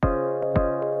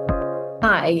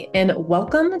Hi, and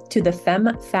welcome to the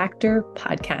Femme Factor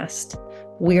podcast.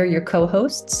 We're your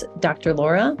co-hosts, Dr.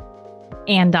 Laura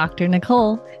and Dr.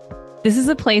 Nicole. This is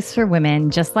a place for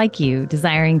women just like you,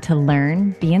 desiring to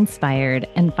learn, be inspired,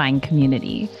 and find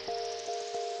community.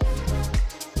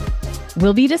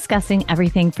 We'll be discussing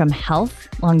everything from health,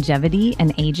 longevity,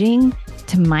 and aging,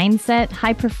 to mindset,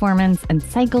 high performance, and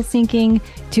cycle syncing,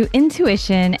 to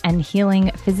intuition and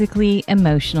healing physically,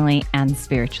 emotionally, and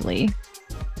spiritually.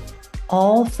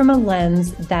 All from a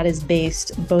lens that is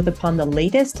based both upon the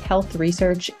latest health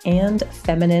research and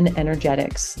feminine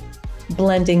energetics.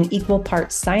 Blending equal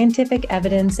parts scientific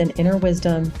evidence and inner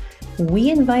wisdom,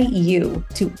 we invite you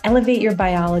to elevate your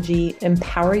biology,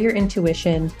 empower your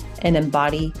intuition, and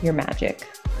embody your magic.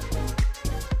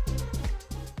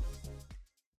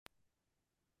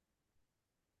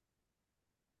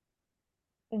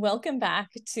 Welcome back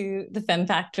to the Femme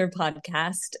Factor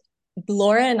podcast.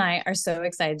 Laura and I are so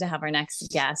excited to have our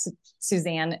next guest,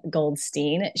 Susanne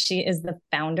Goldstein. She is the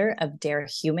founder of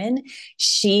DAREHuman.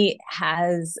 She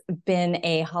has been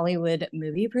a Hollywood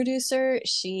movie producer.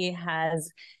 She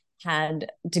has gotten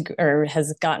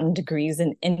degrees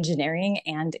in engineering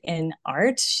and in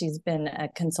art. She's been a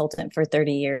consultant for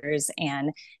 30 years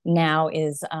and now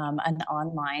is an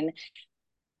online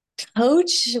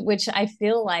coach, which I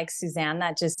feel like, Susanne,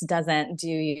 that just doesn't do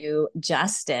you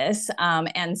justice.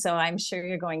 And so I'm sure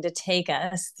you're going to take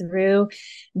us through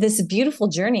this beautiful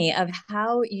journey of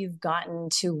how you've gotten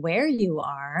to where you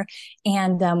are.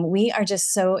 And we are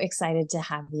just so excited to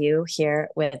have you here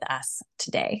with us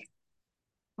today.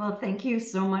 Well, thank you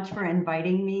so much for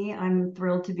inviting me. I'm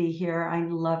thrilled to be here. I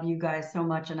love you guys so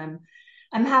much, and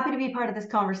I'm happy to be part of this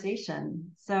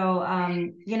conversation. So,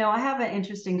 I have an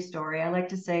interesting story. I like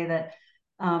to say that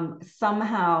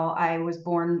somehow I was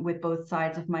born with both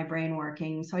sides of my brain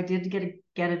working. So I did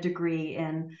get a degree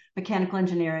in mechanical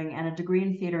engineering and a degree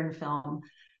in theater and film.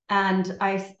 And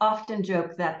I often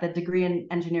joke that the degree in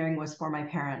engineering was for my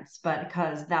parents, but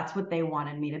because that's what they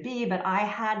wanted me to be. But I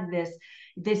had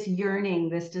this yearning,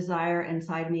 this desire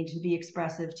inside me to be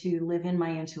expressive, to live in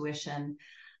my intuition.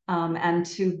 And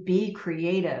to be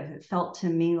creative. It felt to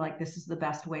me like this is the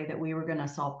best way that we were going to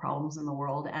solve problems in the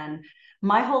world. And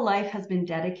my whole life has been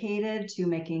dedicated to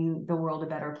making the world a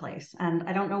better place. And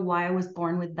I don't know why I was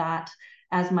born with that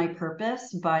as my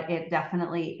purpose, but it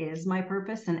definitely is my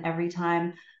purpose. And every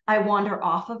time I wander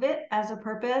off of it as a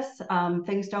purpose,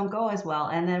 things don't go as well.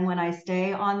 And then when I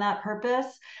stay on that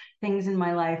purpose, things in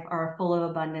my life are full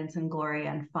of abundance and glory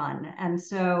and fun. And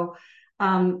so,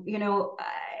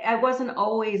 I wasn't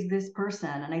always this person.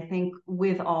 And I think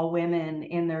with all women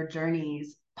in their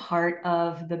journeys, part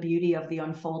of the beauty of the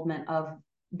unfoldment of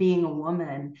being a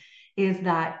woman is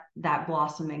that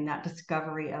blossoming, that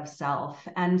discovery of self.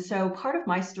 And so part of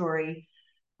my story,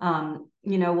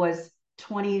 was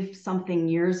 20 something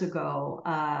years ago.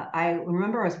 I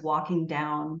remember I was walking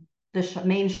down the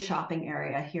main shopping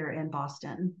area here in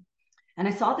Boston, and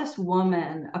I saw this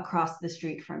woman across the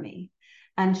street from me.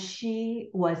 And she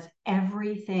was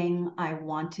everything I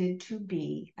wanted to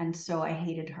be. And so I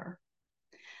hated her.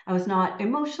 I was not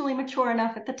emotionally mature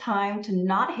enough at the time to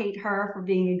not hate her for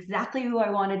being exactly who I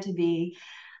wanted to be.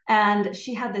 And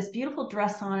she had this beautiful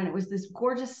dress on, and it was this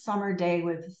gorgeous summer day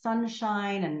with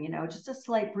sunshine and, just a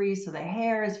slight breeze. So the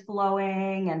hair is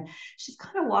flowing, and she's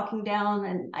kind of walking down.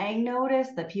 And I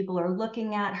noticed that people are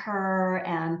looking at her,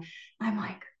 and I'm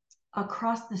like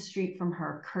across the street from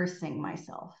her, cursing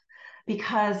myself,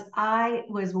 because I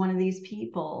was one of these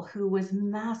people who was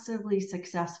massively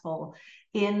successful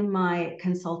in my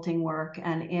consulting work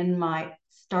and in my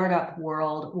startup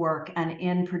world work and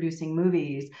in producing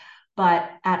movies.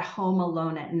 But at home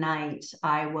alone at night,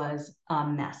 I was a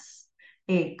mess,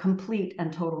 a complete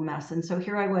and total mess. And so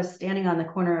here I was standing on the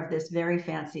corner of this very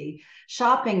fancy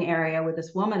shopping area with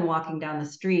this woman walking down the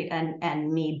street,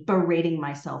 and me berating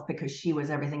myself because she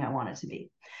was everything I wanted to be.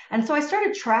 And so I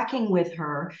started tracking with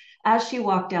her as she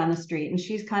walked down the street, and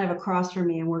she's kind of across from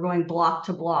me, and we're going block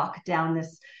to block down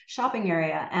this shopping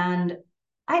area. And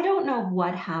I don't know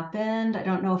what happened. I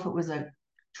don't know if it was a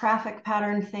traffic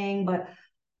pattern thing, but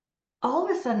all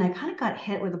of a sudden I kind of got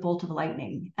hit with a bolt of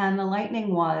lightning. And the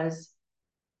lightning was,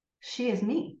 she is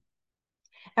me.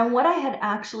 And what I had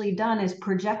actually done is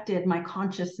projected my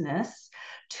consciousness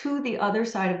to the other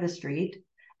side of the street.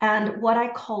 And what I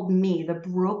called me, the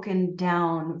broken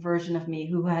down version of me,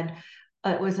 who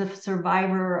was a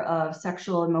survivor of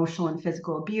sexual, emotional, and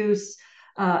physical abuse,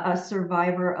 a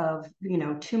survivor of,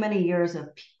 too many years of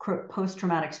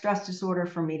post-traumatic stress disorder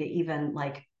for me to even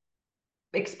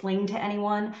explain to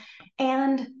anyone.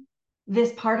 And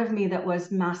this part of me that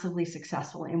was massively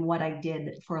successful in what I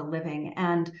did for a living.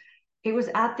 And it was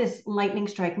at this lightning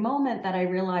strike moment that I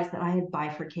realized that I had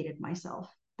bifurcated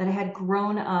myself, that I had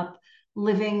grown up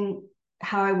living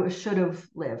how I should have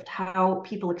lived, how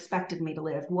people expected me to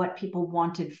live, what people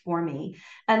wanted for me.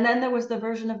 And then there was the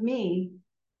version of me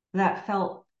that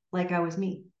felt like I was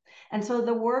me. And so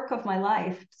the work of my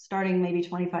life, starting maybe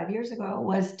 25 years ago,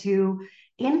 was to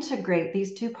integrate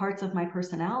these two parts of my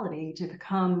personality to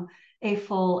become a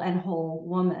full and whole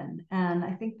woman. And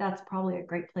I think that's probably a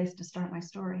great place to start my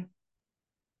story.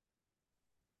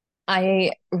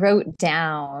 I wrote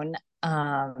down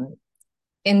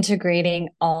integrating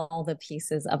all the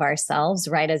pieces of ourselves,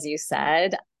 right as you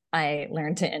said. I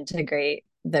learned to integrate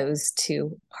those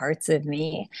two parts of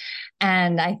me.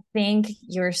 And I think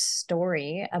your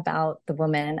story about the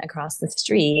woman across the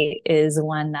street is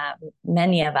one that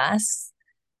many of us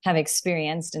have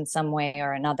experienced in some way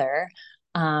or another.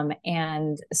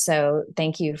 And so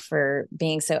thank you for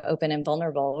being so open and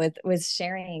vulnerable with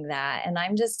sharing that. And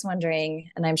I'm just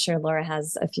wondering, and I'm sure Laura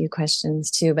has a few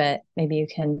questions too, but maybe you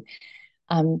can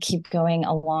keep going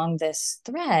along this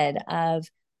thread of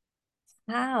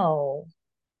how,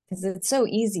 because it's so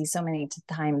easy so many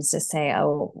times to say,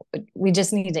 oh, we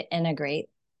just need to integrate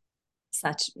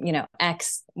such,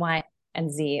 X, Y,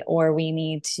 and Z, or we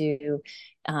need to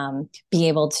be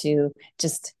able to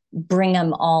just bring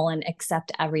them all and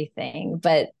accept everything.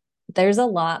 But there's a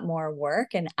lot more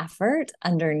work and effort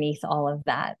underneath all of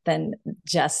that than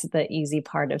just the easy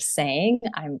part of saying,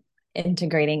 I'm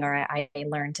integrating, or I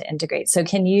learned to integrate. So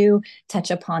can you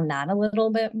touch upon that a little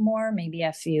bit more? Maybe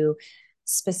a few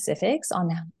specifics on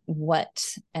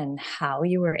what and how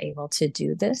you were able to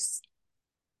do this?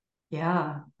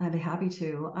 Yeah, I'd be happy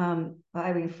to.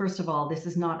 I mean, first of all, this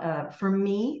is not for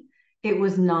me, it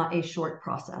was not a short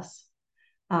process.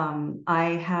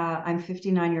 I'm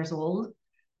 59 years old.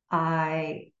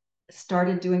 I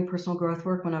started doing personal growth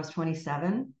work when I was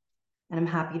 27, and I'm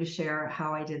happy to share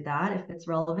how I did that if it's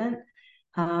relevant.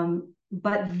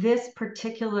 But this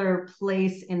particular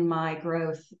place in my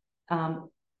growth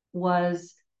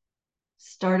was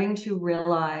starting to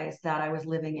realize that I was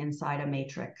living inside a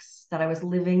matrix, that I was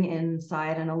living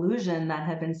inside an illusion that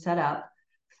had been set up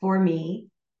for me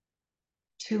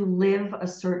to live a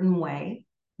certain way,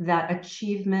 that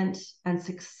achievement and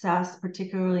success,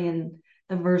 particularly in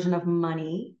the version of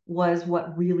money, was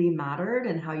what really mattered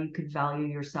and how you could value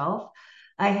yourself.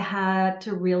 I had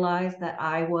to realize that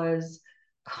I was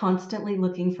constantly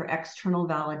looking for external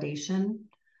validation.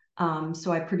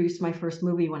 So I produced my first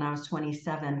movie when I was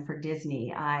 27 for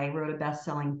Disney. I wrote a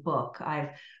best-selling book.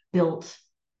 I've built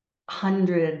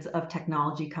hundreds of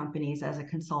technology companies as a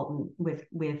consultant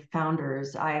with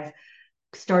founders. I've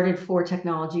started 4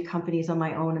 technology companies on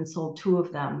my own and sold 2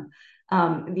 of them.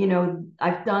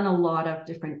 I've done a lot of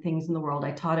different things in the world.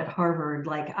 I taught at Harvard.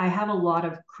 Like, I have a lot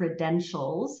of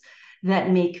credentials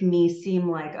that make me seem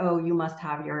like, oh, you must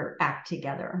have your act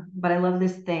together. But I love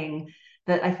this thing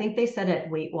that I think they said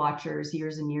at Weight Watchers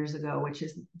years and years ago, which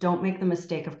is, don't make the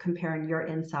mistake of comparing your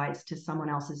insides to someone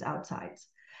else's outsides.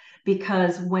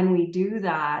 Because when we do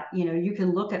that, you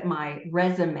can look at my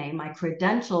resume, my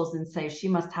credentials, and say, she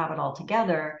must have it all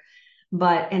together.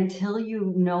 But until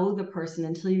you know the person,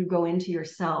 until you go into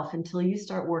yourself, until you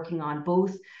start working on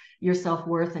both your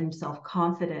self-worth and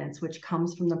self-confidence, which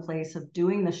comes from the place of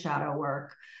doing the shadow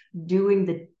work, doing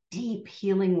the deep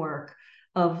healing work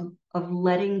of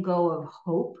letting go of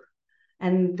hope.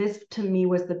 And this, to me,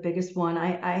 was the biggest one.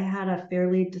 I had a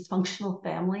fairly dysfunctional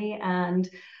family, and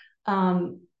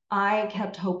I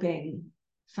kept hoping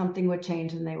something would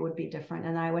change and they would be different,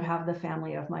 and I would have the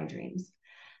family of my dreams.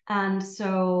 And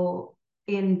so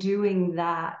in doing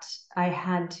that, I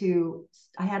had to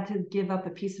give up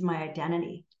a piece of my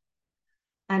identity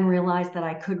and realize that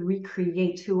I could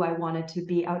recreate who I wanted to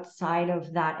be outside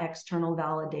of that external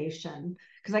validation.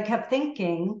 Because I kept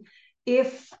thinking,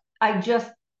 if I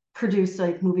just produce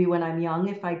a movie when I'm young,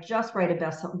 if I just write a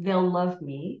bestseller, they'll love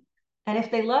me. And if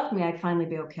they love me, I'd finally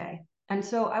be okay. And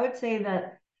so I would say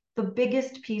that the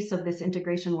biggest piece of this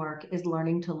integration work is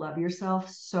learning to love yourself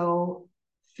so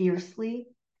fiercely.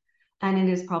 And it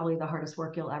is probably the hardest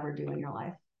work you'll ever do in your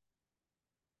life.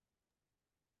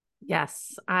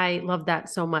 Yes, I love that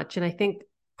so much. And I think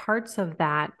parts of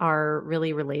that are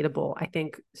really relatable. I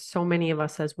think so many of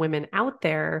us as women out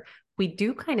there, we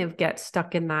do kind of get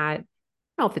stuck in that, I don't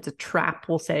know if it's a trap,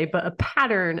 we'll say, but a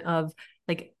pattern of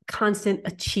like constant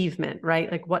achievement,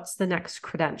 right? Like, what's the next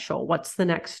credential? What's the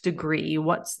next degree?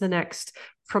 What's the next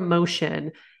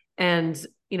promotion? And,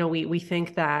 we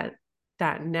think that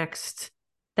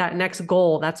that next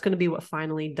goal, that's going to be what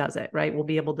finally does it, right? We'll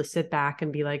be able to sit back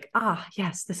and be like,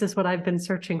 yes, this is what I've been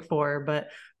searching for. But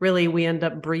really, we end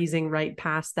up breezing right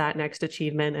past that next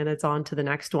achievement and it's on to the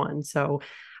next one. So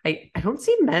I don't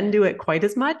see men do it quite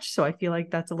as much. So I feel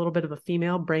like that's a little bit of a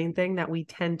female brain thing that we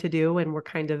tend to do. And we're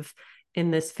kind of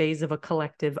in this phase of a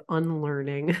collective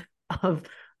unlearning of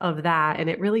that.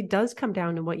 And it really does come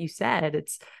down to what you said.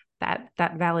 It's that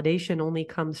validation only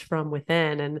comes from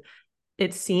within. And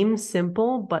it seems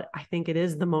simple, but I think it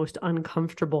is the most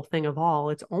uncomfortable thing of all.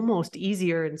 It's almost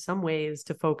easier in some ways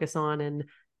to focus on an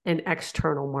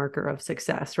external marker of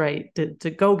success, right? To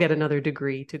go get another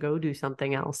degree, to go do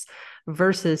something else,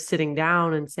 versus sitting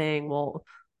down and saying, well,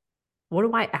 what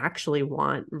do I actually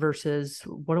want versus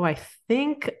what do I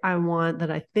think I want that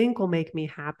I think will make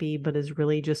me happy, but is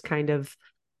really just kind of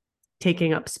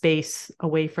taking up space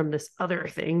away from this other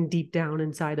thing deep down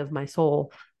inside of my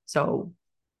soul. So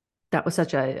that was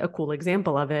such a cool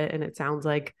example of it. And it sounds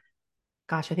like,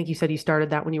 gosh, I think you said you started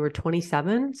that when you were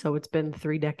 27. So it's been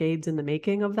 3 decades in the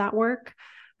making of that work.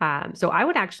 So I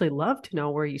would actually love to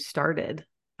know where you started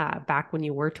back when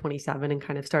you were 27 and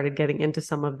kind of started getting into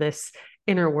some of this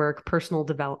inner work, personal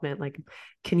development. Like,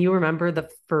 can you remember the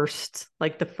first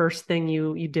thing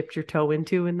you dipped your toe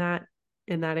into in that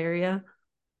area?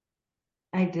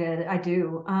 I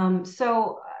do.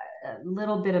 So a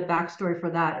little bit of backstory for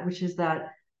that, which is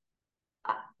that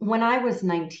when I was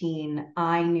 19,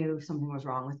 I knew something was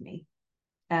wrong with me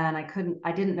and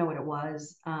I didn't know what it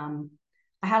was. I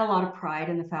had a lot of pride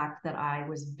in the fact that I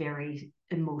was very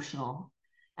emotional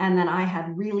and then I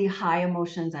had really high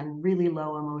emotions and really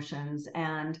low emotions.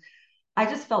 And I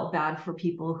just felt bad for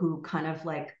people who kind of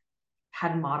like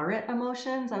had moderate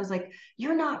emotions. I was like,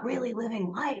 you're not really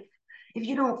living life if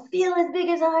you don't feel as big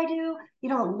as I do, you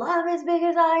don't love as big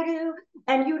as I do,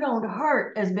 and you don't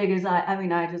hurt as big as I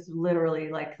mean, I just literally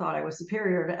like thought I was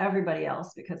superior to everybody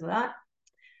else because of that,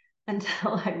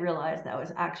 until I realized that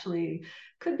was actually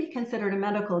could be considered a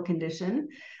medical condition.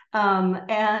 In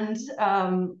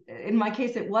my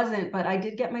case, it wasn't, but I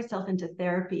did get myself into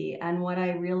therapy. And what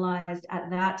I realized at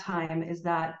that time is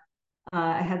that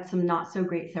I had some not so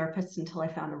great therapists until I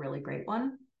found a really great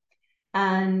one.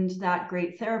 And that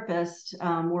great therapist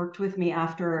worked with me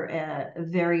after a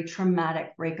very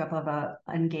traumatic breakup of an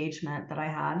engagement that I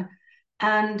had.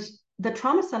 And the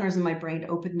trauma centers in my brain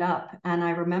opened up. And I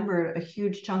remember a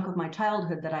huge chunk of my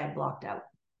childhood that I had blocked out.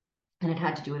 And it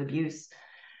had to do with abuse.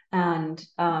 And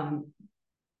I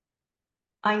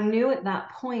knew at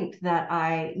that point that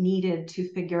I needed to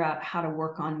figure out how to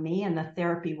work on me, and the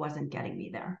therapy wasn't getting me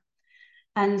there.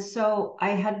 And so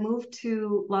I had moved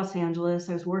to Los Angeles.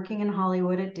 I was working in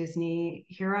Hollywood at Disney.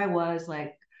 Here I was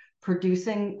like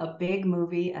producing a big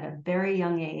movie at a very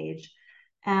young age.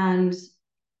 And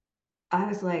I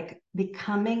was like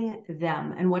becoming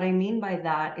them. And what I mean by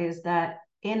that is that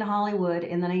in Hollywood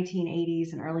in the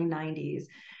 1980s and early 90s,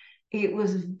 it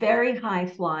was very high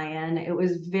flying. It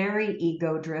was very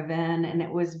ego driven and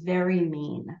it was very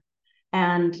mean.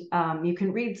 And you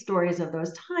can read stories of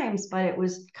those times, but it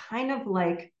was kind of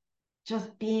like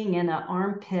just being in an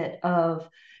armpit of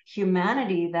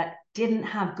humanity that didn't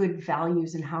have good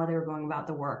values in how they were going about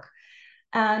the work.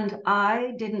 And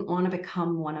I didn't want to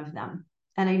become one of them.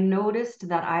 And I noticed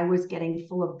that I was getting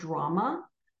full of drama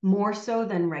more so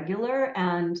than regular.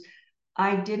 And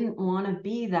I didn't want to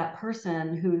be that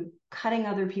person who cutting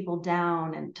other people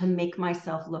down and to make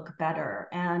myself look better.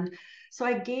 And so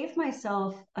I gave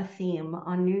myself a theme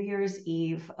on New Year's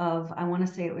Eve of, I want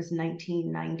to say it was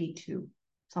 1992,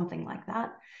 something like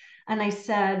that. And I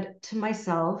said to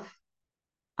myself,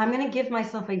 I'm going to give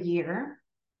myself a year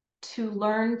to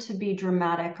learn to be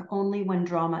dramatic only when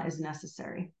drama is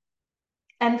necessary.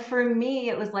 And for me,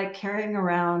 it was like carrying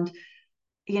around,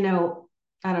 I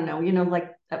don't know,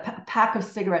 like a pack of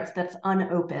cigarettes that's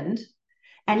unopened.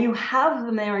 And you have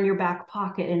them there in your back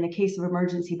pocket in the case of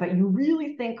emergency, but you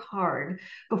really think hard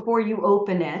before you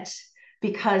open it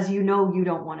because you know you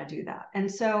don't want to do that.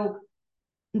 And so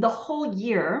the whole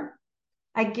year,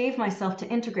 I gave myself to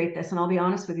integrate this. And I'll be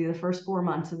honest with you, the first 4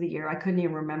 months of the year, I couldn't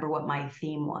even remember what my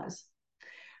theme was.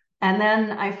 And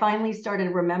then I finally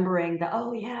started remembering that,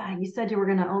 oh, yeah, you said you were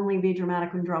going to only be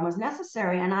dramatic when drama is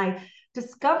necessary. And I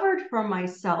discovered for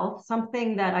myself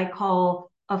something that I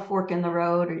call a fork in the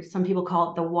road, or some people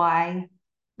call it the Y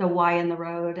in the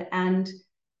road. And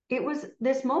it was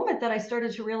this moment that I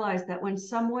started to realize that when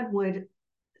someone would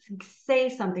say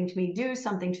something to me, do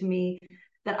something to me,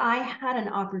 that I had an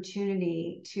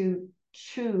opportunity to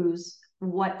choose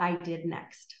what I did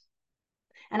next.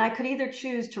 And I could either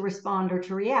choose to respond or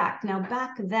to react. Now,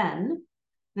 back then,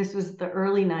 This was the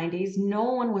early 90s. No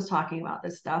one was talking about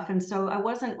this stuff. And so I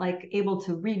wasn't like able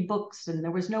to read books, and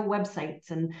there was no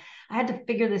websites, and I had to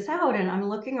figure this out. And I'm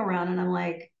looking around and I'm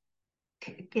like,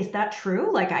 is that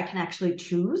true? Like I can actually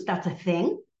choose? That's a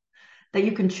thing that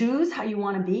you can choose how you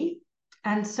want to be.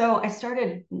 And so I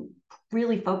started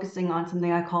really focusing on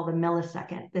something I call the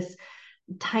millisecond, this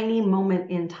tiny moment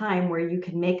in time where you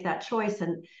can make that choice,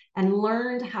 and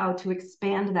learned how to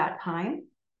expand that time.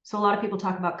 So a lot of people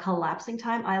talk about collapsing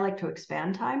time. I like to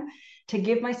expand time to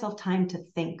give myself time to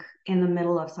think in the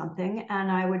middle of something.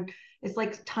 And it's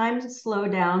like time to slow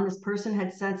down. This person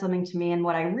had said something to me, and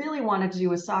what I really wanted to do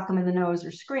was sock them in the nose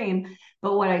or scream.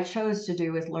 But what I chose to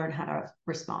do is learn how to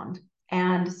respond.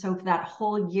 And so for that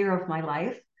whole year of my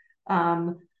life,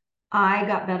 I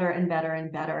got better and better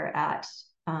and better at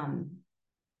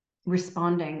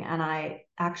responding. And I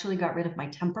actually got rid of my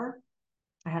temper.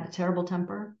 I had a terrible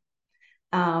temper.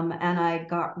 And I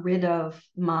got rid of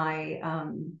my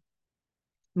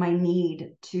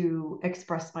need to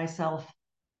express myself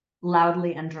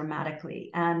loudly and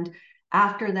dramatically. And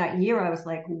after that year, I was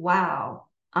like, wow,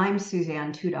 I'm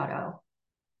Susanne 2.0.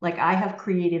 Like I have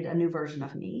created a new version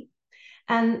of me.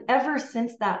 And ever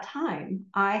since that time,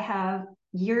 I have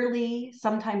yearly,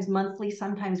 sometimes monthly,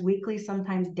 sometimes weekly,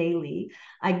 sometimes daily,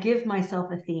 I give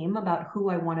myself a theme about who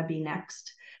I want to be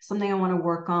next, something I want to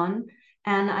work on.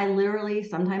 And I literally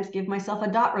sometimes give myself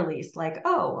a dot release, like,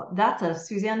 oh, that's a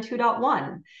Susanne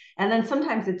 2.1. And then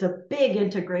sometimes it's a big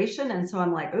integration. And so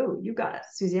I'm like, oh, you got a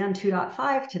Susanne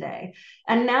 2.5 today.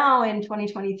 And now in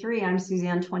 2023, I'm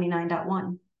Susanne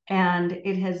 29.1. And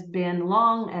it has been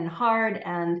long and hard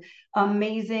and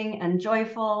amazing and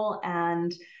joyful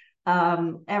and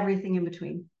everything in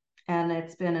between. And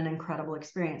it's been an incredible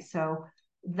experience. So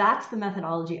that's the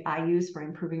methodology I use for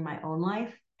improving my own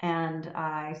life. And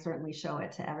I certainly show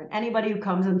it to anybody who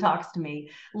comes and talks to me,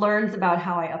 learns about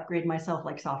how I upgrade myself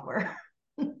like software.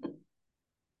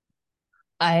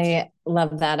 I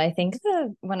love that. I think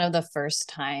one of the first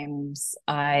times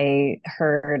I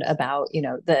heard about,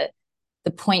 the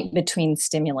point between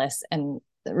stimulus and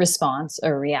response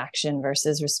or reaction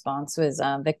versus response was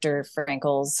Viktor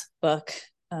Frankl's book,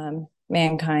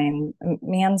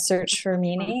 Man's Search for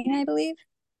Meaning, I believe.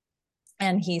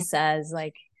 And he says,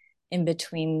 like, in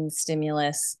between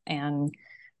stimulus and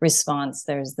response,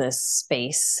 there's this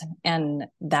space. And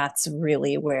that's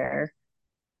really where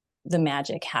the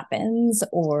magic happens,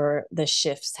 or the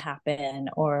shifts happen,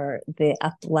 or the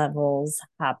up levels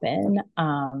happen.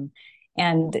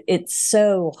 And it's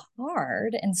so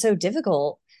hard and so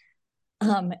difficult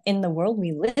in the world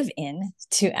we live in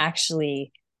to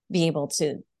actually be able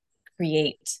to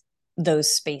create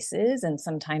those spaces. And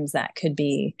sometimes that could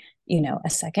be, a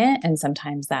second, and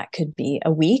sometimes that could be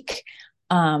a week,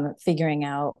 figuring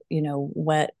out,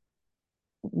 what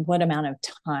amount of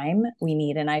time we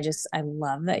need. And I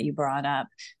love that you brought up,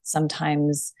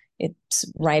 sometimes it's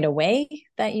right away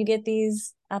that you get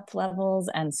these up levels,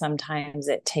 and sometimes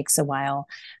it takes a while,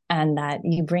 and that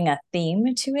you bring a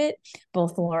theme to it.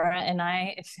 Both Laura and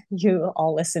I, if you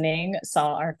all listening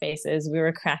saw our faces, we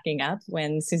were cracking up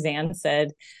when Susanne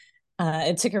said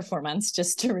it took her 4 months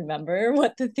just to remember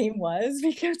what the theme was,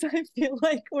 because I feel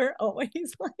like we're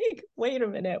always like, wait a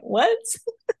minute, what?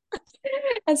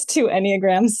 As two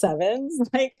Enneagram 7s,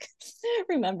 like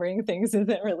remembering things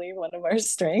isn't really one of our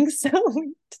strengths. So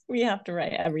we have to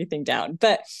write everything down.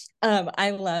 But I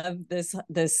love this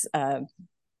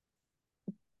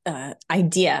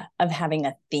idea of having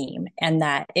a theme, and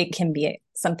that it can be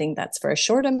something that's for a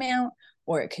short amount,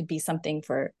 or it could be something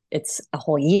for it's a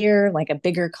whole year, like a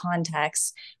bigger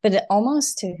context, but it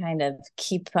almost to kind of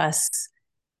keep us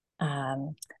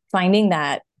finding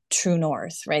that true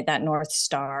north, right? That North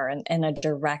Star, and a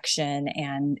direction.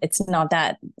 And it's not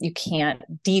that you can't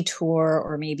detour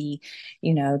or maybe,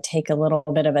 take a little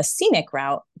bit of a scenic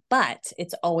route, but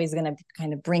it's always going to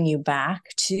kind of bring you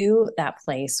back to that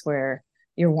place where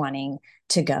you're wanting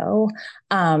to go.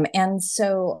 And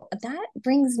so that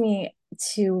brings me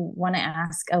to want to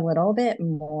ask a little bit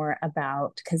more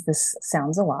about, because this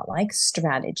sounds a lot like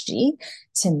strategy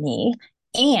to me.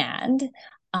 And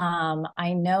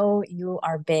I know you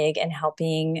are big in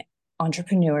helping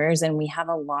entrepreneurs, and we have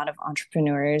a lot of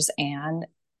entrepreneurs and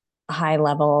high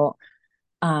level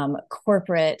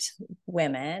corporate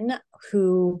women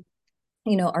who,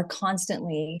 are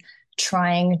constantly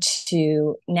trying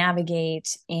to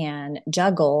navigate and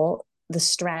juggle the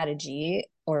strategy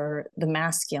or the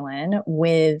masculine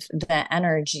with the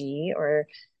energy or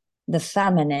the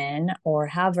feminine, or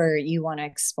however you want to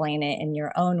explain it in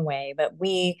your own way. But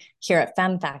we here at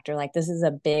Femme Factor, like, this is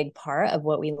a big part of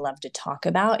what we love to talk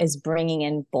about, is bringing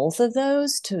in both of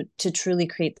those to truly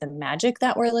create the magic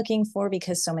that we're looking for,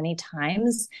 because so many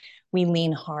times we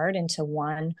lean hard into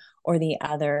one or the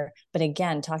other. But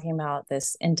again, talking about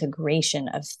this integration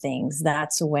of things,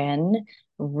 that's when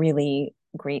really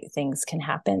great things can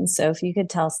happen. So if you could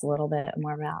tell us a little bit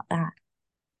more about that.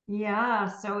 Yeah,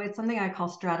 so it's something I call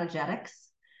strategetics,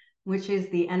 which is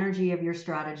the energy of your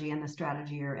strategy and the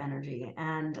strategy of your energy.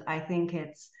 And I think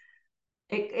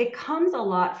it comes a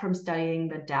lot from studying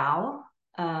the Tao,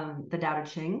 the Tao Te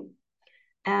Ching.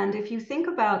 And if you think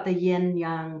about the yin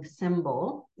yang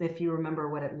symbol, if you remember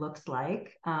what it looks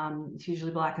like, it's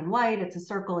usually black and white. It's a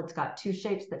circle. It's got two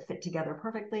shapes that fit together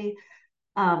perfectly,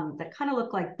 that kind of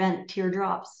look like bent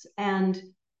teardrops, and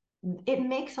it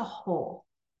makes a whole.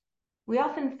 We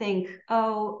often think,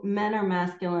 oh, men are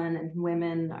masculine and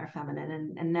women are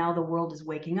feminine. And now the world is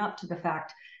waking up to the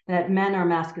fact that men are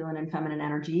masculine and feminine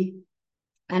energy,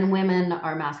 and women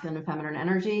are masculine and feminine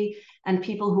energy, and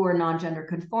people who are non-gender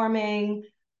conforming,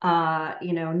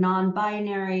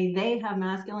 non-binary, they have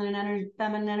masculine and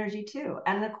feminine energy too.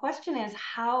 And the question is,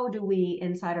 how do we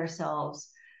inside ourselves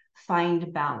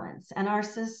find balance? And our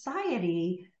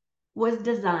society was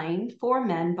designed for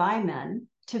men by men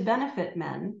to benefit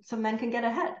men so men can get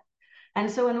ahead. And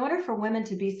so in order for women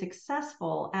to be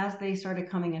successful as they started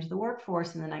coming into the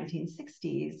workforce in the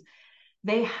 1960s,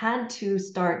 they had to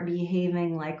start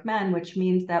behaving like men, which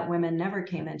means that women never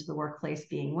came into the workplace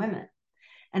being women.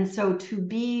 And so to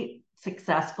be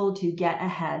successful, to get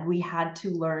ahead, we had to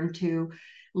learn to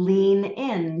lean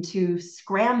in, to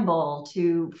scramble,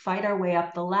 to fight our way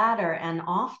up the ladder. And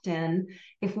often,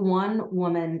 if one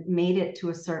woman made it to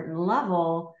a certain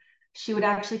level, she would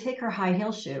actually take her high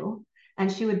heel shoe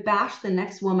and she would bash the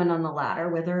next woman on the ladder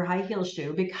with her high heel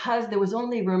shoe, because there was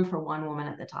only room for one woman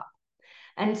at the top.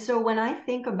 And so when I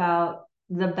think about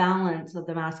the balance of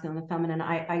the masculine and the feminine,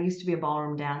 I used to be a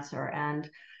ballroom dancer, and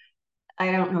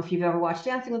I don't know if you've ever watched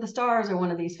Dancing with the Stars or one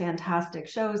of these fantastic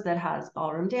shows that has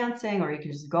ballroom dancing, or you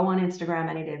can just go on Instagram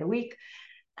any day of the week.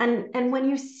 And when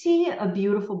you see a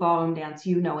beautiful ballroom dance,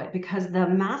 you know it, because the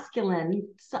masculine,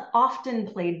 often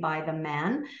played by the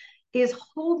man, is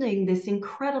holding this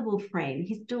incredible frame.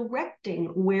 He's directing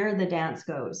where the dance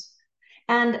goes.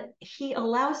 And he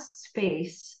allows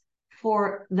space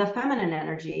for the feminine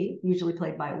energy, usually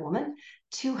played by a woman,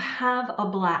 to have a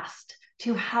blast,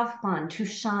 to have fun, to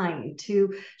shine,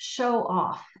 to show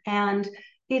off. And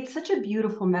it's such a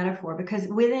beautiful metaphor, because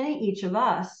within each of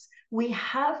us, we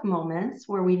have moments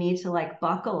where we need to like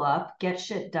buckle up, get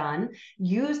shit done,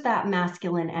 use that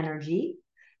masculine energy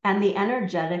and the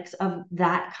energetics of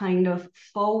that kind of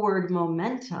forward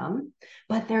momentum.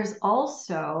 But there's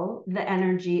also the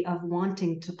energy of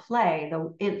wanting to play,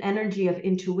 the energy of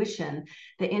intuition,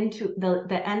 the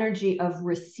energy of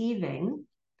receiving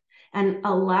and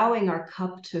allowing our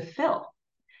cup to fill.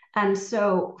 And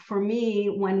so for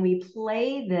me, when we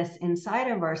play this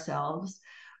inside of ourselves,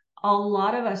 a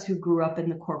lot of us who grew up in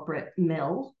the corporate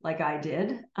mill, like I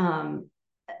did, I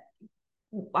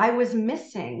was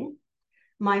missing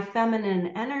my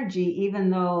feminine energy,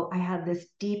 even though I had this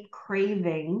deep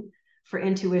craving for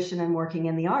intuition and working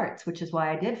in the arts, which is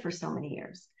why I did for so many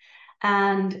years.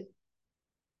 And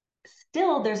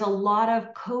still, there's a lot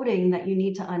of coding that you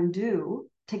need to undo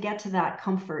to get to that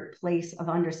comfort place of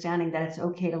understanding that it's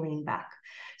okay to lean back.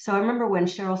 So I remember when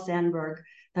Sheryl Sandberg,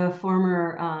 the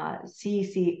former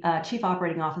Chief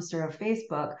Operating Officer of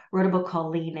Facebook, wrote a book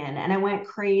called Lean In, and it went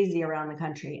crazy around the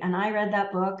country. And I read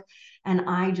that book, and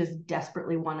I just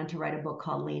desperately wanted to write a book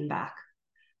called Lean Back,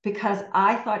 because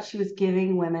I thought she was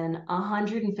giving women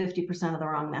 150% of the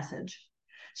wrong message.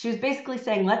 She was basically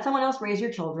saying, let someone else raise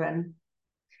your children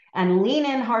and lean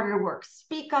in harder at work,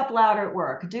 speak up louder at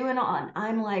work, do it on.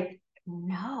 I'm like,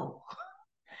 no,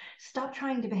 stop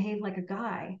trying to behave like a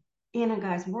guy in a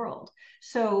guy's world.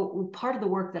 So part of the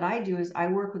work that I do is I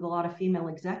work with a lot of female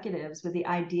executives with the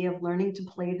idea of learning to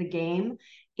play the game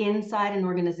inside an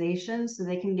organization so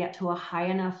they can get to a high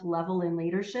enough level in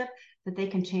leadership that they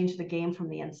can change the game from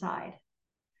the inside.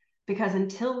 Because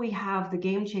until we have the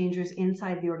game changers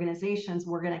inside the organizations,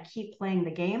 we're going to keep playing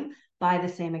the game by the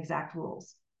same exact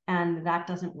rules. And that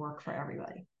doesn't work for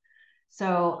everybody.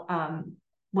 So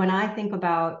when I think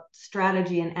about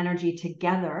strategy and energy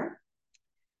together,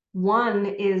 one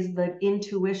is the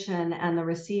intuition and the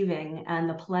receiving and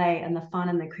the play and the fun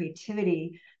and the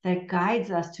creativity that guides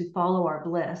us to follow our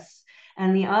bliss.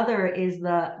 And the other is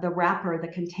the wrapper, the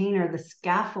container, the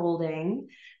scaffolding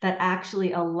that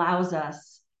actually allows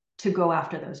us to go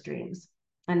after those dreams.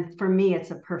 And for me,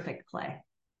 it's a perfect play.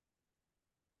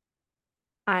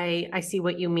 I see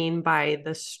what you mean by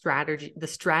the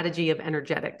strategy of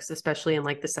energetics, especially in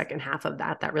like the second half of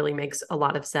that. That really makes a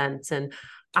lot of sense. And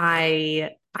I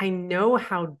know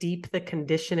how deep the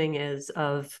conditioning is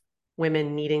of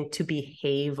women needing to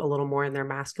behave a little more in their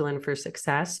masculine for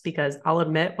success, because I'll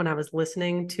admit, when I was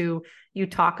listening to you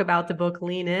talk about the book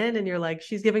Lean In and you're like,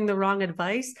 she's giving the wrong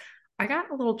advice, I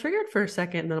got a little triggered for a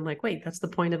second. And then I'm like, wait, that's the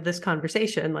point of this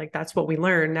conversation. Like, that's what we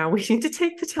learn. Now we need to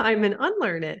take the time and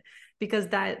unlearn it, because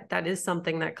that is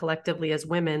something that collectively as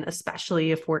women,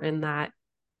 especially if we're in that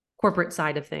corporate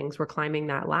side of things, we're climbing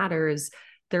that ladder, is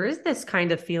there is this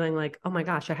kind of feeling like, oh my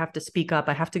gosh, I have to speak up.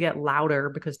 I have to get louder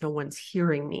because no one's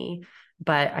hearing me.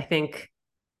 But I think,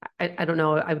 I don't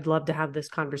know, I would love to have this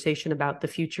conversation about the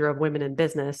future of women in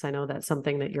business. I know that's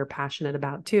something that you're passionate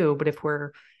about too, but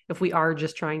if we are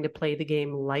just trying to play the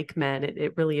game like men,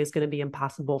 it really is going to be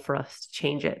impossible for us to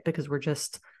change it, because we're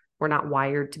not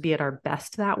wired to be at our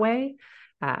best that way.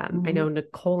 I know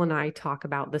Nicole and I talk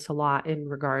about this a lot in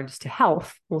regards to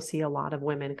health. We'll see a lot of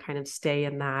women kind of stay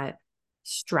in that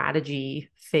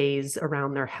strategy phase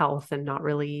around their health and not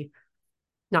really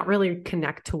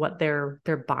connect to what their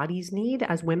bodies need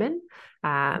as women,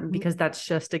 because that's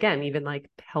just, again, even like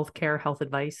healthcare, health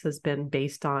advice has been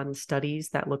based on studies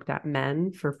that looked at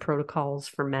men for protocols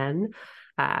for men,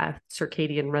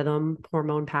 circadian rhythm,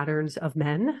 hormone patterns of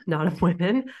men, not of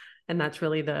women. And that's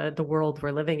really the world we're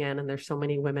living in. And there's so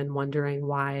many women wondering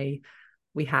why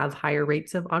we have higher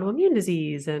rates of autoimmune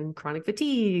disease and chronic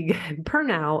fatigue and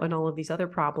burnout and all of these other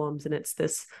problems. And it's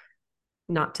this,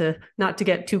 not to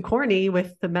get too corny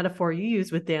with the metaphor you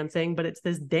use with dancing, but it's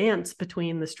this dance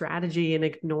between the strategy and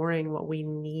ignoring what we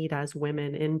need as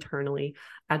women internally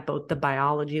at both the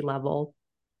biology level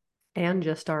and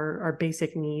just our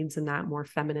basic needs and that more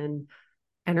feminine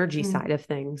energy side of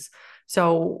things.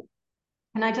 So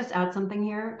can I just add something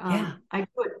here? Yeah.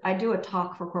 I do a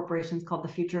talk for corporations called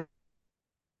The Future of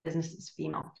Business is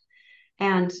Female.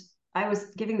 And I was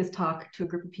giving this talk to a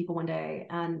group of people one day,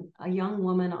 and a young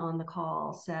woman on the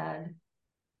call said,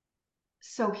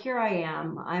 so here I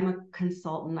am, I'm a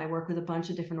consultant, I work with a bunch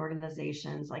of different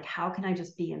organizations. Like, how can I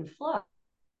just be in flow?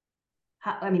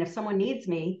 If someone needs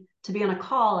me to be on a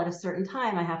call at a certain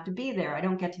time, I have to be there. I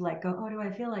don't get to like go, oh, do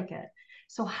I feel like it?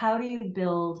 So how do you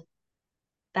build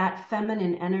that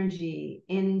feminine energy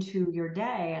into your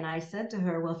day? And I said to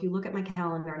her, well, if you look at my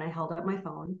calendar, and I held up my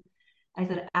phone, I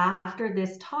said, after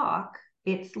this talk,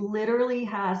 it literally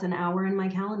has an hour in my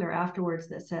calendar afterwards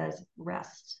that says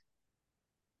rest.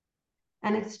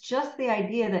 And it's just the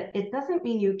idea that it doesn't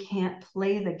mean you can't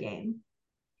play the game.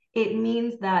 It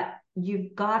means that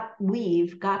we've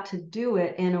got to do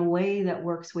it in a way that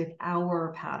works with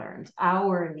our patterns,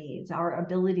 our needs, our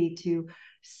ability to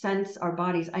sense our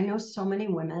bodies. I know so many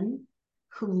women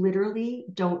who literally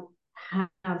don't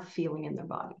have feeling in their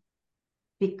body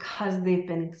because they've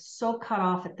been so cut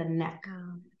off at the neck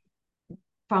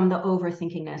from the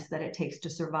overthinkingness that it takes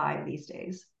to survive these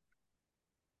days.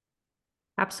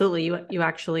 Absolutely. You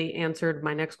actually answered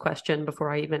my next question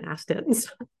before I even asked it.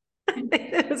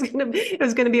 It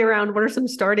was going to be around, what are some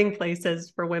starting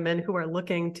places for women who are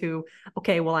looking to,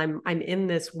 okay, well, I'm in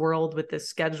this world with this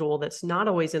schedule that's not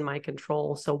always in my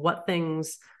control. So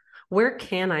where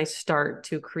can I start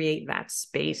to create that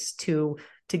space to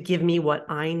give me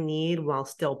what I need while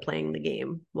still playing the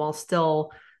game, while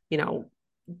still,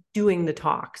 doing the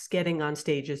talks, getting on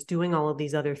stages, doing all of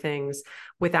these other things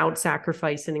without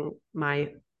sacrificing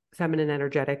my feminine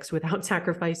energetics, without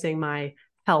sacrificing my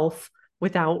health,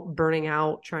 without burning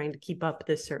out, trying to keep up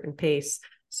this certain pace.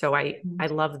 So I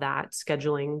love that,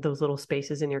 scheduling those little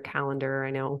spaces in your calendar.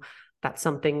 I know that's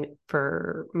something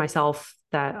for myself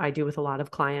that I do with a lot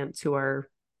of clients who are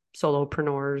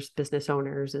solopreneurs, business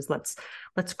owners, is let's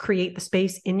create the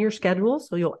space in your schedule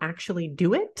so you'll actually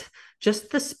do it. Just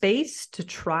the space to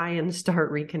try and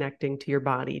start reconnecting to your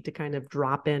body, to kind of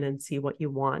drop in and see what you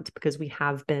want, because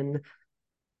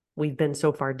we've been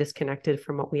so far disconnected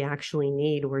from what we actually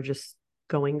need. We're just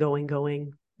going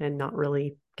and not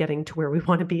really getting to where we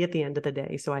want to be at the end of the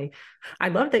day. So I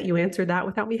love that you answered that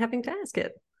without me having to ask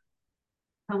it.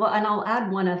 Well, and I'll add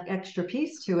one extra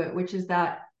piece to it, which is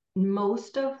that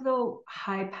most of the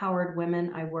high-powered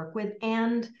women I work with,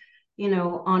 and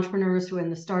entrepreneurs who are in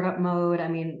the startup mode,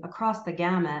 across the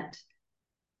gamut,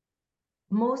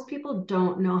 most people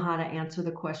don't know how to answer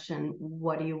the question,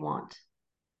 what do you want?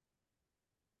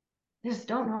 They just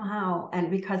don't know how, and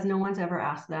because no one's ever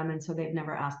asked them, and so they've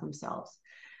never asked themselves.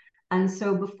 And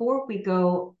so before we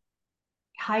go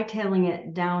hightailing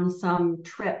it down some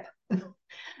trip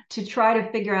to try to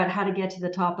figure out how to get to the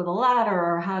top of the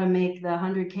ladder, or how to make the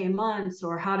 100K months,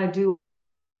 or how to do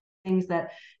things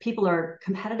that people are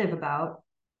competitive about,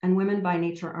 and women by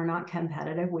nature are not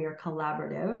competitive. We are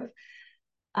collaborative.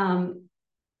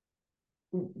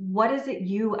 What is it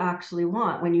you actually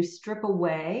want when you strip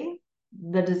away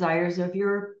the desires of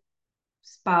your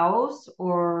spouse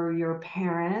or your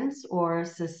parents or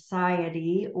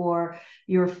society or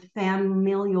your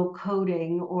familial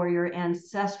coding or your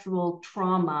ancestral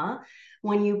trauma?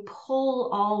 When you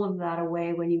pull all of that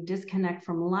away, when you disconnect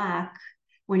from lack,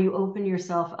 when you open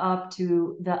yourself up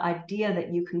to the idea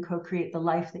that you can co-create the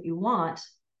life that you want,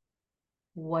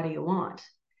 what do you want?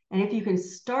 And if you can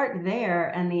start there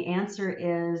and the answer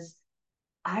is,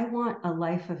 I want a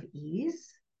life of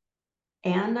ease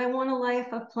and I want a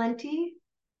life of plenty,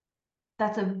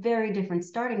 that's a very different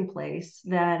starting place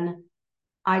than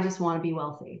I just want to be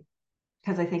wealthy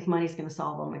because I think money's going to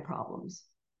solve all my problems.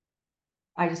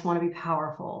 I just want to be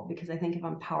powerful because I think if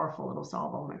I'm powerful, it'll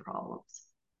solve all my problems.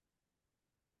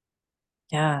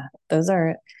 Yeah,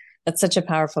 that's such a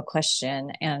powerful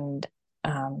question. And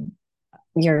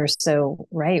you're so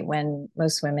right. When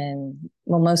most women,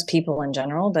 well, most people in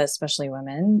general, but especially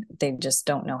women, they just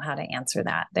don't know how to answer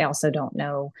that. They also don't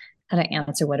know how to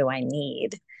answer, what do I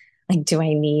need? Like, do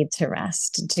I need to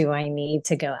rest? Do I need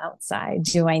to go outside?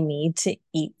 Do I need to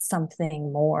eat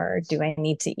something more? Do I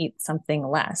need to eat something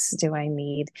less? Do I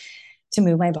need to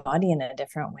move my body in a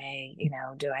different way?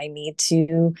 Do I need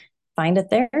to find a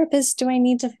therapist? Do I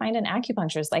need to find an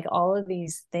acupuncturist? Like all of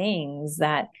these things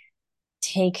that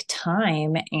take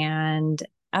time and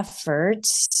effort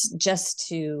just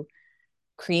to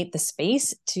create the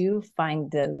space to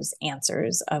find those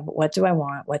answers of what do I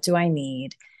want? What do I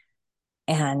need?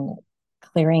 And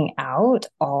clearing out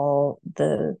all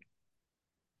the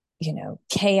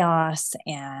chaos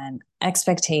and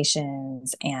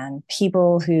expectations and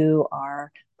people who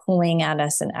are pulling at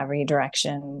us in every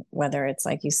direction, whether it's,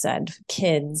 like you said,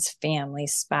 kids, family,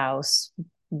 spouse,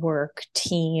 work,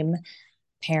 team,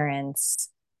 parents,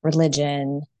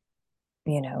 religion,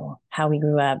 how we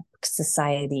grew up,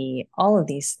 society, all of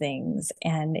these things.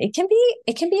 And it can be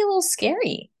a little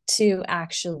scary to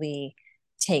actually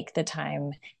take the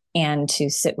time and to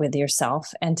sit with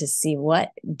yourself and to see,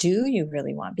 what do you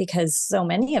really want? Because so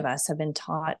many of us have been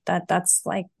taught that that's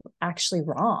like actually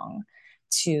wrong,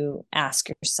 to ask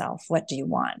yourself, what do you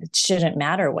want? It shouldn't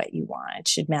matter what you want. It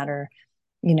should matter,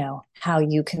 how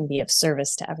you can be of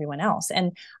service to everyone else.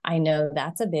 And I know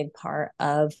that's a big part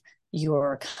of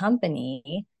your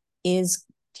company, is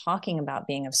talking about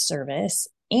being of service.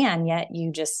 And yet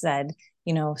you just said,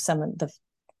 some of the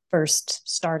first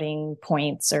starting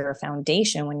points or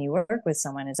foundation when you work with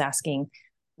someone is asking,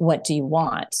 what do you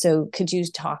want? So could you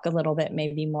talk a little bit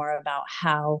maybe more about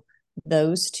how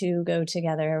those two go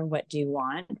together? What do you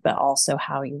want, but also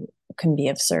how you can be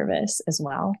of service as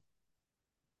well?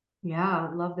 Yeah,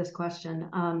 I love this question.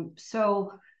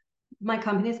 So my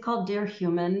company is called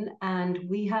DAREHuman, and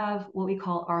we have what we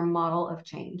call our model of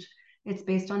change. It's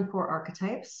based on 4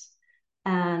 archetypes,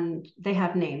 and they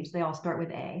have names. They all start with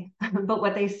A. But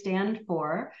what they stand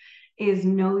for is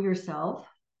know yourself,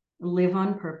 live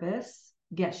on purpose,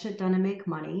 get shit done and make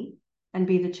money, and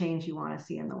be the change you want to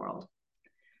see in the world.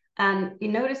 And you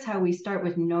notice how we start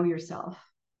with know yourself,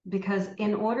 because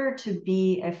in order to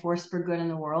be a force for good in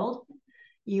the world,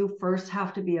 you first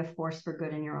have to be a force for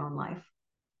good in your own life.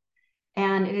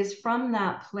 And it is from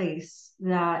that place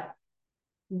that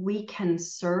we can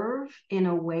serve in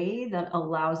a way that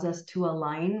allows us to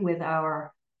align with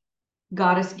our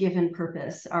goddess given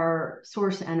purpose, our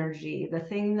source energy, the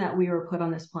thing that we were put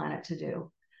on this planet to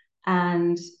do.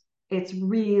 And it's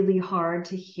really hard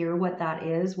to hear what that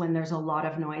is when there's a lot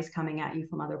of noise coming at you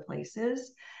from other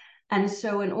places. And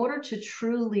so in order to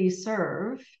truly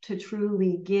serve, to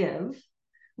truly give,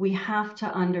 we have to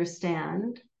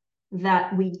understand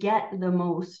that we get the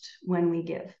most when we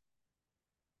give.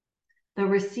 The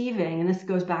receiving, and this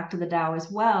goes back to the Tao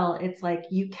as well, it's like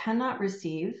you cannot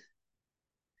receive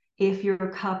if your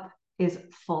cup is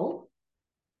full.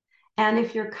 And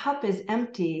if your cup is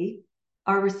empty,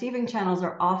 our receiving channels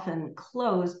are often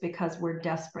closed because we're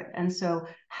desperate. And so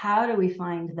how do we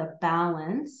find the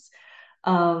balance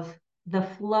of the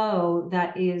flow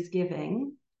that is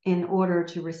giving in order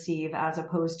to receive, as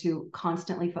opposed to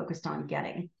constantly focused on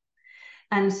getting?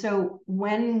 And so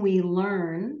when we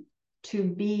learn to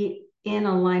be in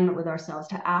alignment with ourselves,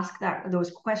 to ask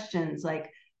those questions like,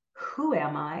 who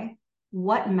am I?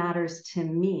 What matters to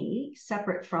me,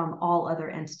 separate from all other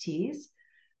entities?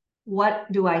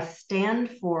 What do I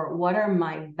stand for? What are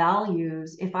my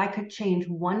values? If I could change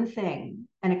one thing,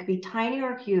 and it could be tiny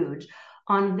or huge,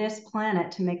 on this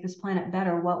planet to make this planet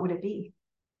better, what would it be?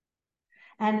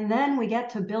 And then we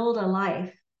get to build a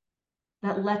life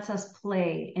that lets us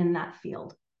play in that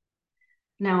field.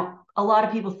 Now, a lot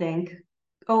of people think,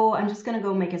 oh, I'm just going to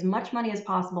go make as much money as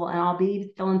possible and I'll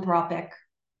be philanthropic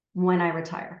when I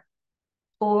retire.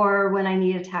 Or when I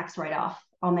need a tax write-off,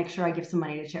 I'll make sure I give some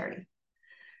money to charity.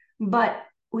 But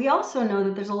we also know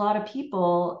that there's a lot of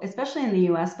people, especially in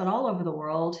the US, but all over the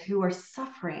world, who are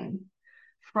suffering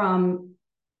from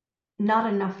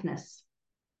not enoughness.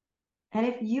 And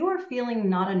if you are feeling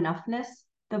not enoughness,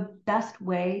 the best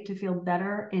way to feel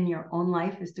better in your own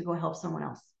life is to go help someone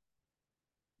else.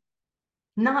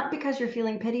 Not because you're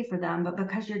feeling pity for them, but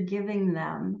because you're giving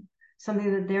them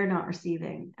something that they're not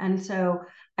receiving. And so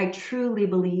I truly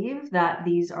believe that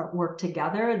these work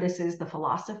together. This is the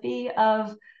philosophy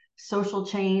of social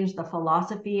change, the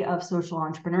philosophy of social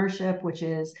entrepreneurship, which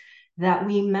is that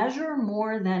we measure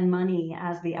more than money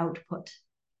as the output.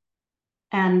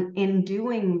 And in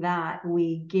doing that,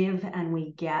 we give and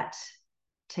we get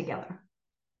together.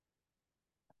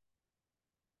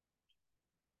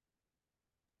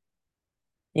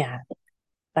 Yeah,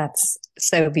 that's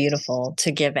so beautiful,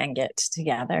 to give and get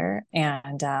together.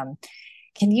 And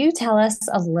can you tell us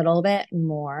a little bit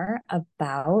more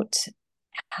about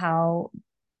how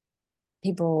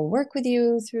people work with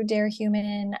you through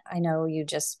DAREHuman? I know you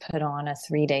just put on a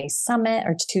 3-day summit,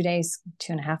 or 2 days,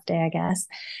 2.5 day, I guess,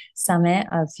 summit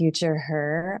of Future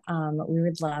Her. We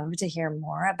would love to hear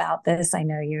more about this. I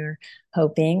know you're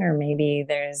hoping, or maybe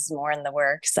there's more in the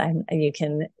works. You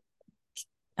can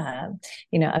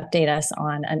update us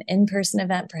on an in-person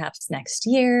event, perhaps next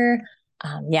year.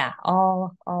 Yeah,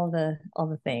 all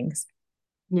the things.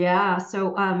 Yeah.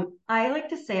 So I like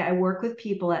to say I work with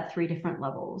people at 3 different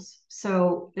levels.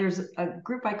 So there's a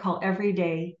group I call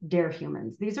Everyday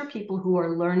DAREHumans. These are people who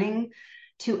are learning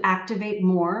to activate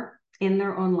more in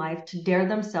their own life, to dare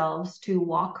themselves, to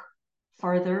walk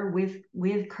farther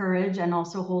with courage and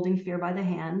also holding fear by the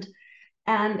hand.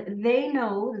 And they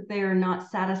know that they are not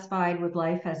satisfied with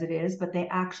life as it is, but they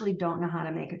actually don't know how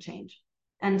to make a change.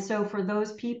 And so for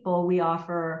those people, we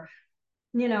offer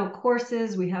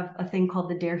courses. We have a thing called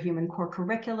the DAREHuman Core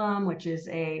Curriculum, which is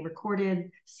a recorded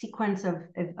sequence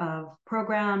of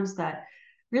programs that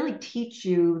really teach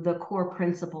you the core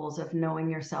principles of knowing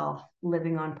yourself,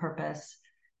 living on purpose,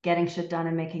 getting shit done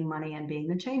and making money, and being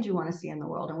the change you want to see in the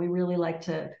world. And we really like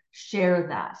to share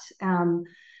that. And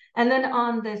then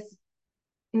on this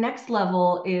next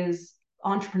level is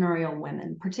entrepreneurial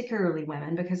women, particularly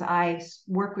women, because I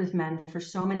work with men for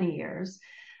so many years.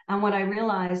 And what I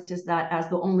realized is that as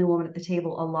the only woman at the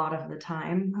table a lot of the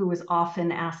time, who was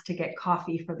often asked to get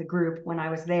coffee for the group when I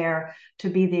was there to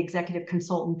be the executive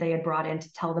consultant they had brought in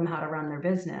to tell them how to run their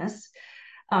business,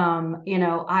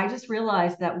 I just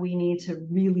realized that we need to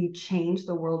really change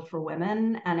the world for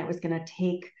women. And it was going to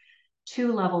take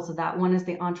 2 levels of that. One is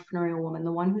the entrepreneurial woman,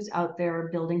 the one who's out there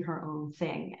building her own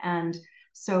thing. And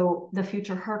so the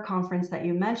Future Her conference that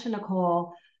you mentioned,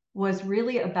 Nicole, was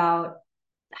really about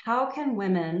how can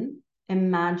women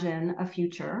imagine a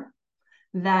future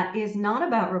that is not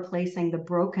about replacing the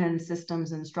broken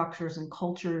systems and structures and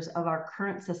cultures of our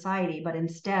current society, but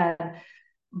instead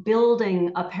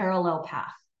building a parallel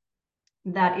path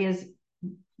that is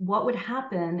what would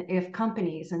happen if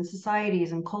companies and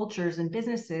societies and cultures and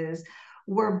businesses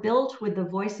were built with the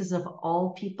voices of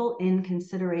all people in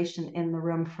consideration in the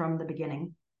room from the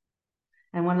beginning.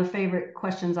 And one of the favorite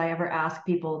questions I ever ask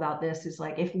people about this is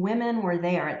like, if women were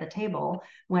there at the table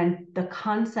when the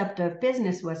concept of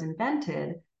business was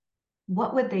invented,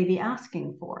 what would they be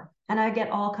asking for? And I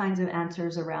get all kinds of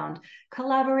answers around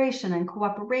collaboration and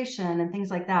cooperation and things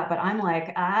like that. But I'm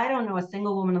like, I don't know a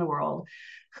single woman in the world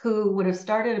who would have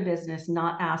started a business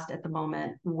not asked at the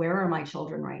moment, where are my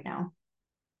children right now?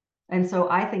 And so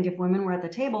I think if women were at the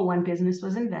table when business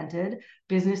was invented,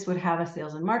 business would have a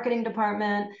sales and marketing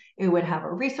department, it would have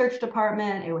a research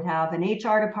department, it would have an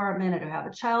HR department, it would have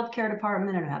a childcare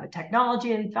department, it would have a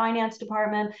technology and finance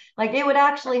department. Like it would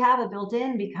actually have it built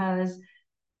in because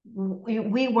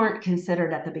we weren't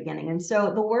considered at the beginning. And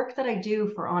so the work that I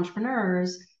do for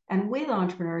entrepreneurs and with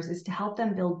entrepreneurs is to help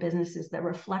them build businesses that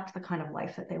reflect the kind of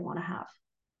life that they want to have.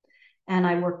 And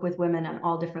I work with women on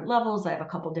all different levels. I have a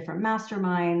couple different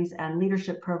masterminds and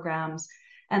leadership programs.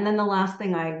 And then the last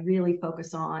thing I really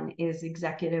focus on is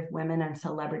executive women and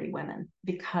celebrity women,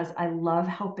 because I love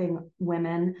helping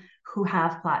women who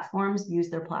have platforms use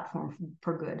their platform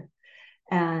for good.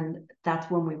 And that's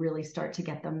when we really start to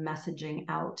get the messaging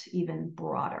out even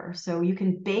broader. So you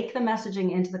can bake the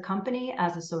messaging into the company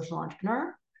as a social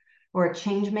entrepreneur or a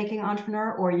change-making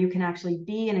entrepreneur, or you can actually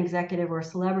be an executive or a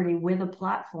celebrity with a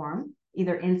platform,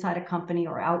 either inside a company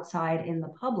or outside in the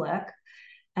public.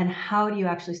 And how do you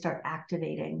actually start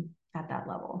activating at that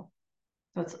level?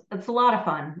 So it's a lot of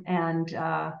fun, and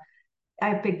I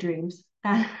have big dreams.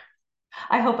 And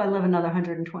I hope I live another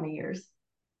 120 years.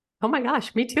 Oh my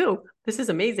gosh, me too. This is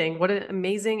amazing. What an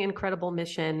amazing, incredible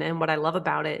mission. And what I love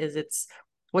about it is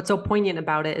what's so poignant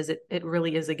about it is it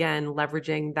really is, again,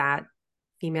 leveraging that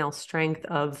female strength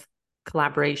of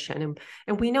collaboration.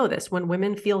 And we know this, when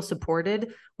women feel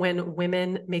supported, when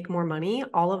women make more money,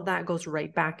 all of that goes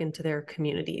right back into their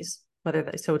communities.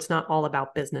 So it's not all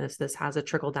about business. This has a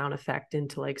trickle down effect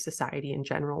into like society in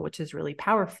general, which is really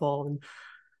powerful. And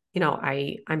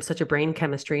I'm such a brain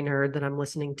chemistry nerd that I'm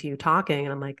listening to you talking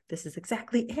and I'm like, this is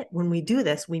exactly it. When we do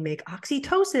this, we make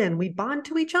oxytocin, we bond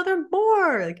to each other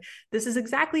more. Like, this is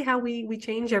exactly how we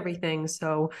change everything.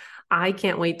 So I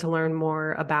can't wait to learn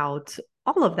more about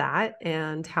all of that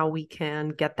and how we can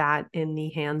get that in the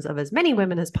hands of as many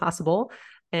women as possible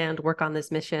and work on this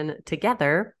mission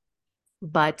together.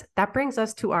 But that brings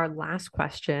us to our last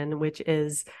question, which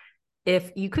is,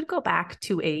 if you could go back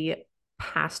to a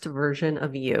past version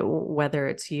of you, whether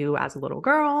it's you as a little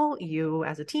girl, you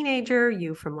as a teenager,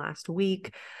 you from last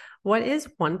week, what is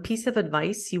one piece of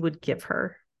advice you would give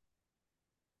her?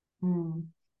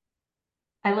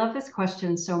 I love this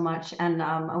question so much. And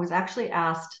I was actually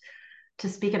asked to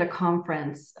speak at a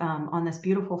conference on this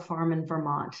beautiful farm in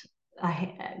Vermont.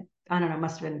 I don't know,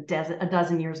 must have been a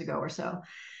dozen years ago or so.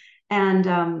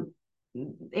 And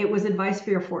it was advice for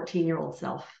your 14-year-old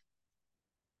self.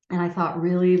 And I thought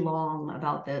really long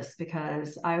about this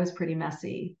because I was pretty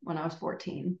messy when I was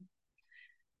 14.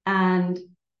 And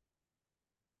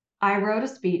I wrote a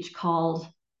speech called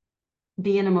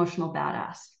Be an Emotional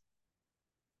Badass.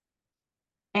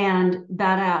 And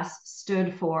badass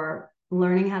stood for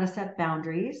learning how to set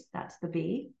boundaries. That's the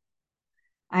B.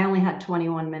 I only had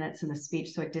 21 minutes in the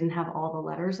speech, so it didn't have all the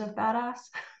letters of badass.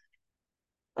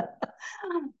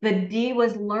 The D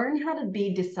was learn how to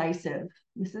be decisive.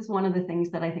 This is one of the things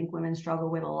that I think women struggle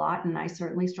with a lot. And I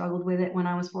certainly struggled with it when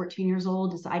I was 14 years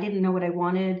old. I didn't know what I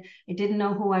wanted. I didn't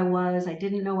know who I was. I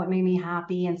didn't know what made me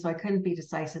happy. And so I couldn't be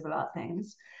decisive about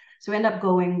things. So I end up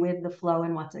going with the flow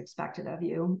and what's expected of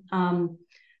you.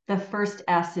 The first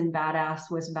S in badass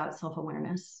was about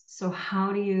self-awareness. So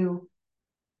how do you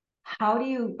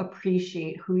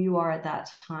appreciate who you are at that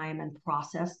time and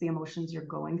process the emotions you're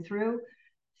going through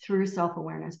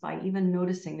self-awareness, by even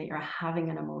noticing that you're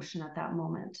having an emotion at that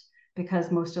moment?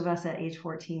 Because most of us at age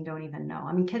 14 don't even know.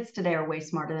 I mean, kids today are way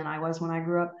smarter than I was when I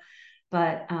grew up,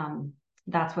 but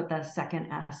that's what the second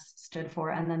S stood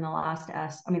for. And then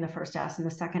the first S and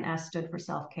the second S stood for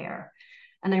self-care.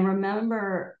 And I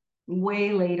remember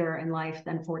way later in life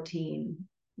than 14,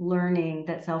 learning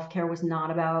that self-care was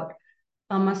not about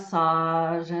a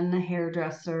massage and a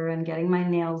hairdresser and getting my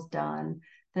nails done,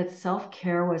 that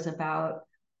self-care was about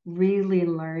really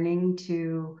learning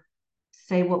to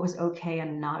say what was okay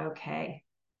and not okay,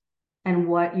 and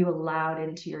what you allowed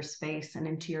into your space and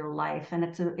into your life. And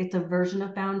it's a version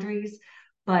of boundaries,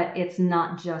 but it's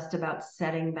not just about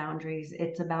setting boundaries.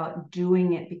 It's about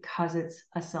doing it because it's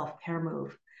a self-care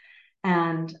move.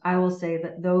 And I will say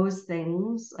that those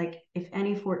things, like if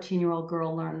any 14-year-old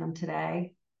girl learned them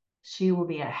today, she will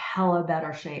be a hella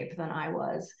better shape than I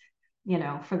was,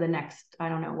 for the next, I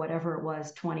don't know, whatever it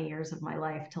was, 20 years of my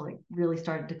life till it really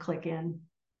started to click in.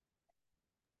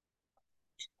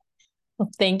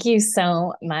 Well, thank you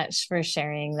so much for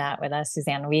sharing that with us,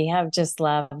 Susanne. We have just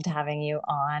loved having you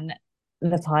on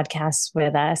the podcast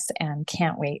with us and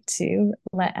can't wait to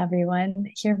let everyone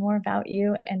hear more about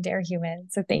you and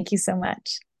DAREHuman. So thank you so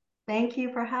much. Thank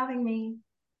you for having me.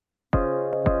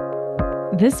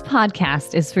 This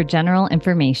podcast is for general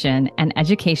information and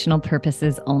educational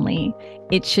purposes only.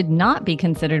 It should not be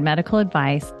considered medical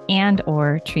advice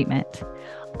and/or treatment.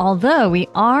 Although we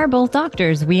are both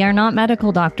doctors, we are not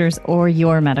medical doctors or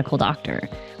your medical doctor.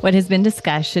 What has been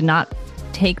discussed should not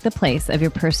take the place of your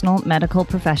personal medical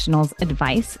professional's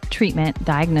advice, treatment,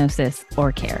 diagnosis,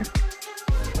 or care.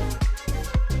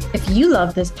 If you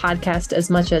love this podcast as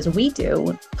much as we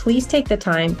do, please take the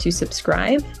time to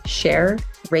subscribe, share,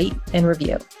 rate, and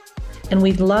review. And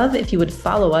we'd love if you would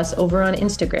follow us over on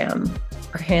Instagram.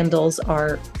 Our handles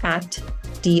are at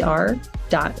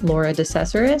dr.laura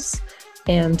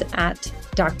and at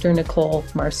Dr. Nicole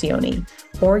Marcioni,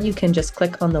 or you can just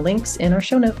click on the links in our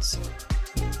show notes.